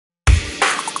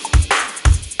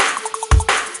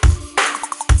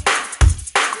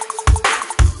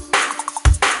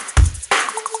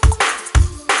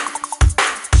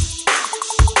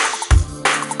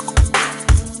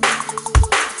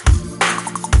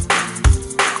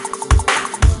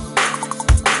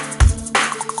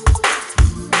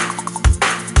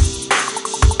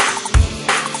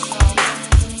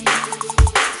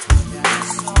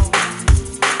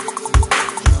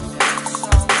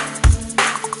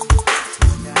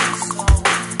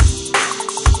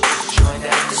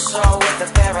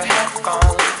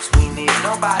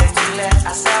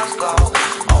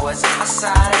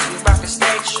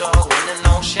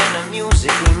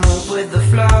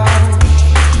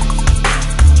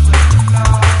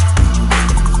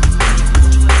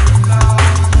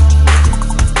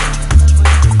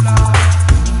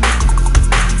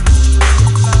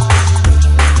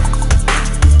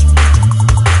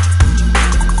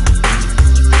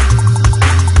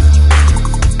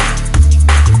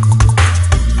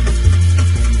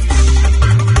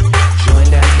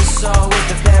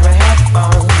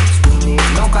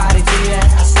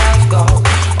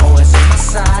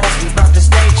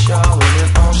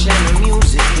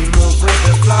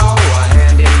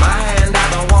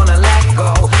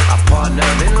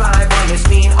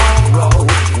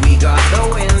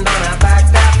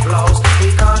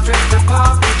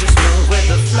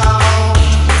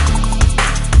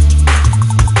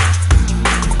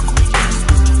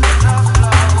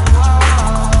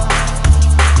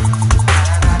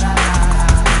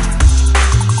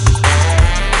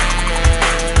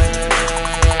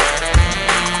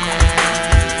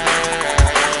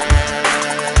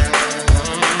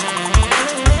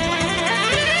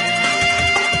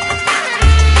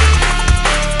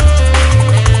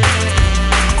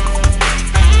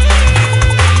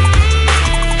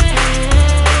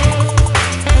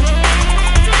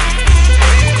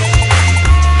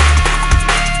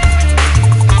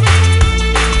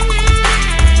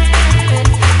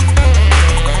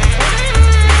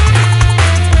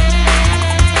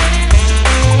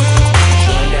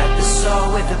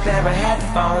pair of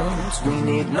headphones. We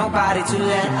need nobody to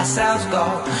let ourselves go.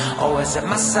 Always at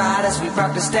my side as we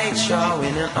rock the stage show.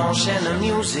 In an ocean of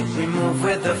music, we move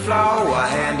with the flow. A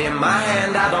hand in my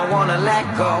hand, I don't wanna let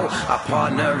go. A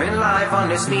partner in life on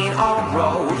this mean old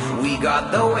road. We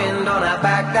got the wind on our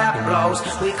back that blows.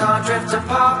 We can't drift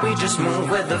apart, we just move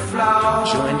with the flow.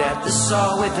 Joined at the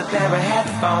soul with a pair of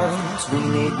headphones. We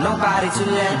need nobody to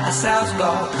let ourselves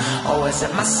go. Always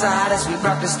at my side as we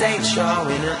rock the stage show.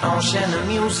 In an ocean of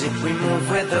music, we move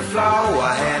with the flow.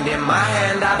 A hand in my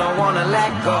hand, I don't wanna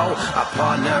let go. A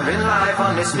partner in life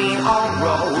on this mean old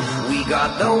road. We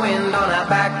got the wind on our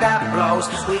back that blows.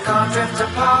 We can't drift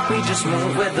apart, we just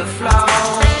move with the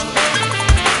flow.